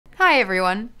Hi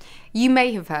everyone! You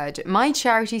may have heard my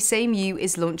charity SameYou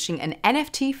is launching an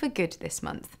NFT for good this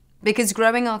month. Because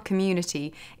growing our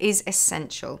community is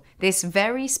essential, this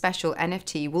very special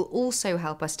NFT will also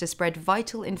help us to spread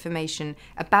vital information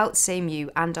about SameYou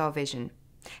and our vision.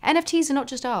 NFTs are not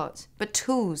just art, but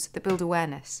tools that build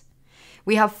awareness.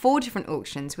 We have 4 different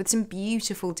auctions with some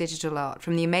beautiful digital art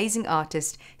from the amazing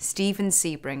artist Steven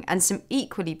Sebring and some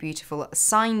equally beautiful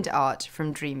signed art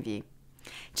from Dreamview.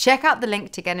 Check out the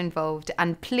link to get involved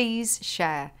and please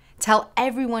share. Tell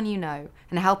everyone you know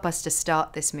and help us to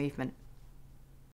start this movement.